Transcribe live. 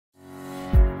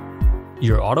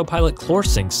Your autopilot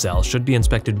ChlorSync cell should be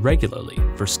inspected regularly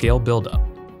for scale buildup.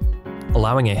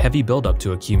 Allowing a heavy buildup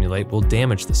to accumulate will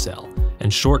damage the cell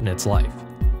and shorten its life.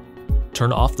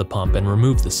 Turn off the pump and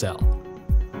remove the cell.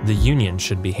 The unions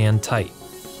should be hand tight.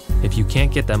 If you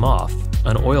can't get them off,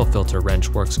 an oil filter wrench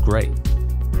works great.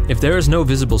 If there is no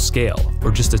visible scale or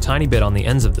just a tiny bit on the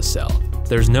ends of the cell,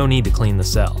 there's no need to clean the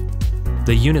cell.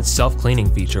 The unit's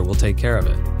self-cleaning feature will take care of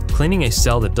it. Cleaning a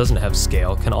cell that doesn't have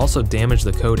scale can also damage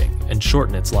the coating and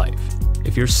shorten its life.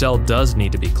 If your cell does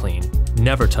need to be cleaned,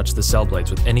 never touch the cell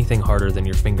blades with anything harder than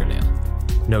your fingernail.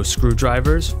 No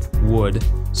screwdrivers, wood,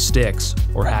 sticks,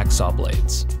 or hacksaw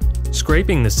blades.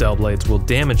 Scraping the cell blades will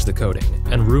damage the coating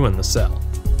and ruin the cell.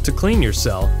 To clean your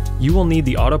cell, you will need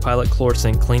the Autopilot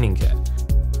ChlorSync cleaning kit,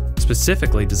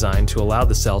 specifically designed to allow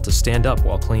the cell to stand up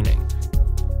while cleaning.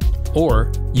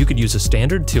 Or you could use a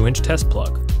standard 2-inch test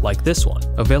plug, like this one,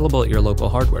 available at your local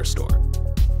hardware store.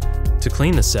 To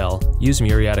clean the cell, use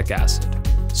muriatic acid.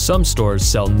 Some stores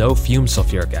sell no fume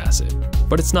sulfuric acid,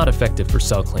 but it's not effective for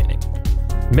cell cleaning.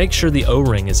 Make sure the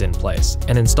O-ring is in place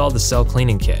and install the cell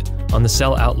cleaning kit on the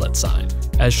cell outlet side,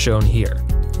 as shown here,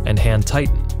 and hand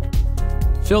tighten.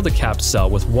 Fill the capped cell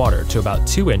with water to about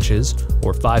 2 inches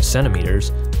or 5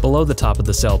 centimeters below the top of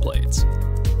the cell blades.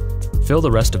 Fill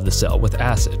the rest of the cell with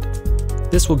acid.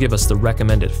 This will give us the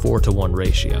recommended 4:1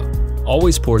 ratio.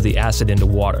 Always pour the acid into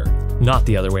water, not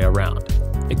the other way around.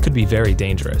 It could be very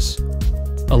dangerous.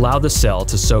 Allow the cell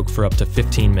to soak for up to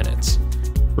 15 minutes.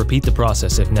 Repeat the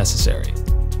process if necessary.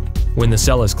 When the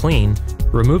cell is clean,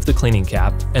 remove the cleaning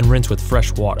cap and rinse with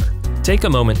fresh water. Take a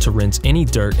moment to rinse any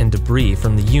dirt and debris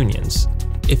from the unions.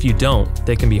 If you don't,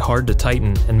 they can be hard to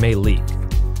tighten and may leak.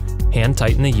 Hand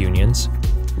tighten the unions,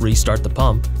 restart the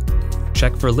pump,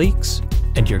 check for leaks,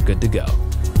 and you're good to go.